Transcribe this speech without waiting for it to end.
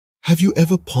Have you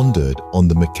ever pondered on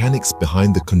the mechanics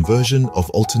behind the conversion of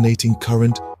alternating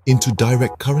current into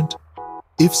direct current?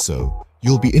 If so,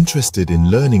 you'll be interested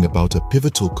in learning about a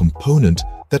pivotal component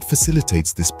that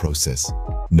facilitates this process,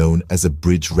 known as a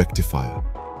bridge rectifier.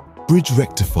 Bridge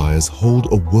rectifiers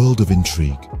hold a world of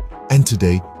intrigue, and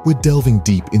today we're delving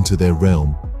deep into their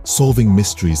realm, solving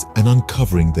mysteries and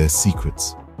uncovering their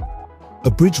secrets.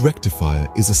 A bridge rectifier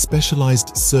is a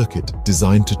specialized circuit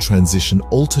designed to transition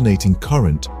alternating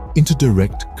current into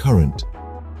direct current.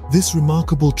 This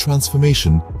remarkable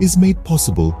transformation is made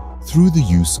possible through the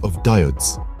use of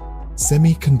diodes,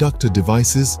 semiconductor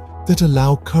devices that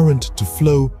allow current to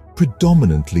flow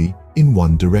predominantly in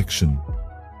one direction.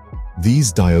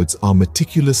 These diodes are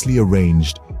meticulously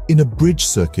arranged in a bridge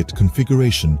circuit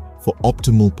configuration for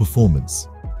optimal performance.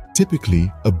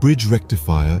 Typically, a bridge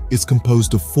rectifier is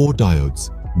composed of 4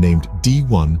 diodes named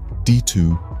D1,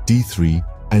 D2, D3,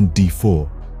 and D4.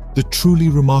 The truly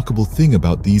remarkable thing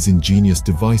about these ingenious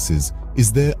devices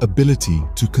is their ability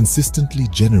to consistently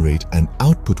generate an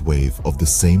output wave of the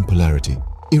same polarity,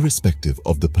 irrespective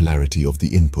of the polarity of the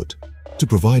input. To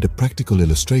provide a practical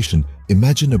illustration,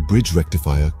 imagine a bridge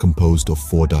rectifier composed of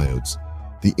 4 diodes.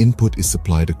 The input is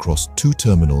supplied across 2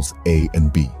 terminals A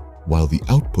and B, while the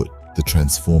output, the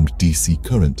transformed DC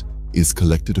current, is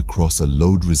collected across a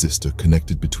load resistor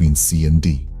connected between C and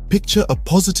D. Picture a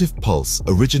positive pulse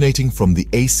originating from the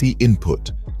AC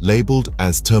input, labeled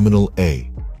as terminal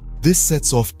A. This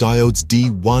sets off diodes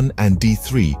D1 and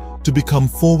D3 to become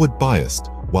forward biased,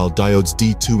 while diodes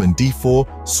D2 and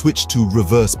D4 switch to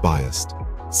reverse biased.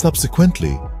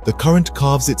 Subsequently, the current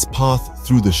carves its path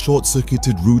through the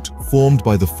short-circuited route formed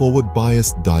by the forward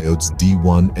biased diodes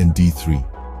D1 and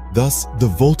D3. Thus, the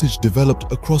voltage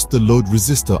developed across the load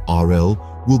resistor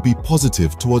RL will be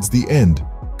positive towards the end,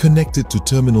 connected to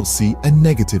terminal C, and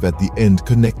negative at the end,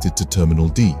 connected to terminal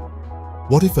D.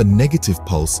 What if a negative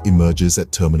pulse emerges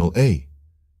at terminal A?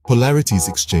 Polarities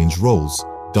exchange roles.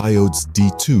 Diodes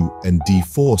D2 and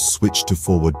D4 switch to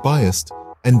forward biased,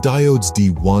 and diodes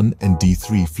D1 and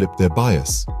D3 flip their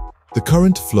bias. The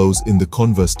current flows in the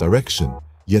converse direction,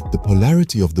 yet the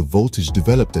polarity of the voltage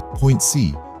developed at point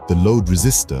C, the load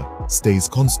resistor, stays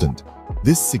constant.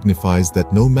 This signifies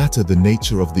that no matter the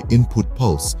nature of the input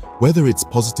pulse, whether it's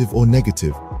positive or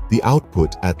negative, the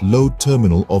output at load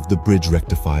terminal of the bridge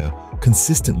rectifier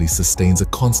consistently sustains a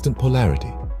constant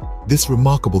polarity. This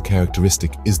remarkable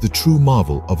characteristic is the true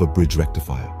marvel of a bridge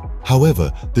rectifier.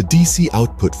 However, the DC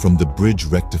output from the bridge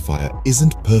rectifier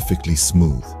isn't perfectly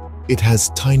smooth. It has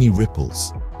tiny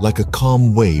ripples, like a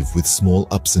calm wave with small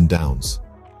ups and downs.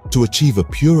 To achieve a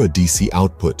purer DC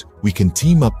output, we can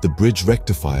team up the bridge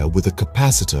rectifier with a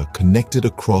capacitor connected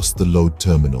across the load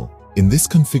terminal. In this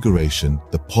configuration,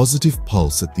 the positive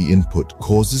pulse at the input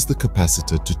causes the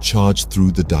capacitor to charge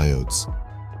through the diodes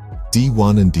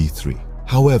D1 and D3.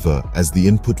 However, as the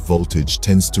input voltage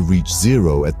tends to reach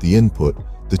 0 at the input,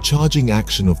 the charging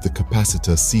action of the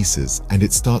capacitor ceases and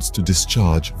it starts to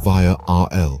discharge via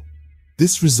RL.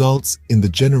 This results in the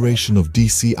generation of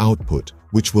DC output,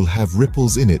 which will have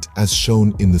ripples in it as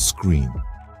shown in the screen.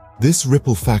 This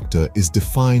ripple factor is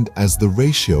defined as the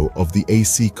ratio of the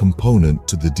AC component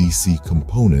to the DC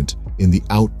component in the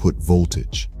output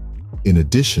voltage. In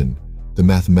addition, the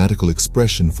mathematical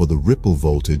expression for the ripple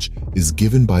voltage is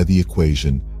given by the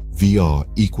equation VR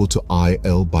equal to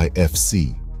IL by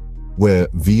FC, where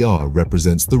VR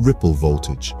represents the ripple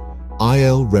voltage,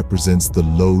 IL represents the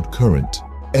load current,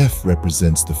 F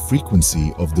represents the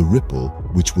frequency of the ripple,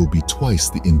 which will be twice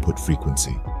the input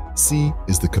frequency. C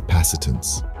is the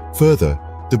capacitance. Further,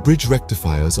 the bridge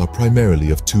rectifiers are primarily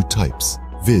of 2 types,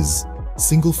 viz.,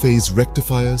 single-phase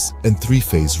rectifiers and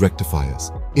 3-phase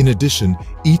rectifiers. In addition,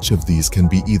 each of these can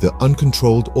be either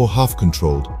uncontrolled or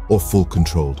half-controlled or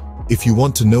full-controlled. If you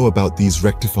want to know about these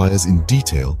rectifiers in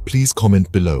detail, please comment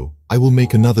below. I will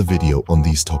make another video on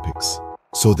these topics.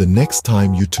 So the next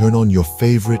time you turn on your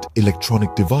favorite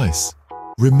electronic device,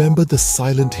 remember the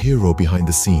silent hero behind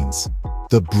the scenes,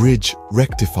 the bridge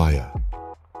rectifier.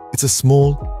 It's a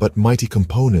small but mighty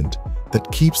component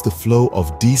that keeps the flow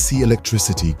of DC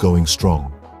electricity going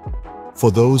strong.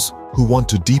 For those who want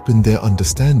to deepen their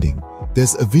understanding,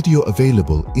 there's a video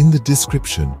available in the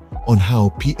description on how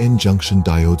PN junction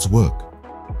diodes work.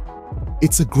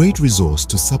 It's a great resource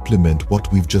to supplement what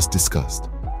we've just discussed.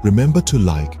 Remember to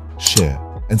like, share,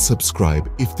 and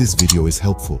subscribe if this video is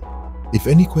helpful. If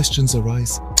any questions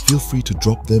arise, feel free to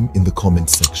drop them in the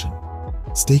comments section.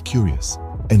 Stay curious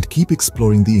and keep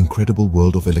exploring the incredible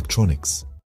world of electronics.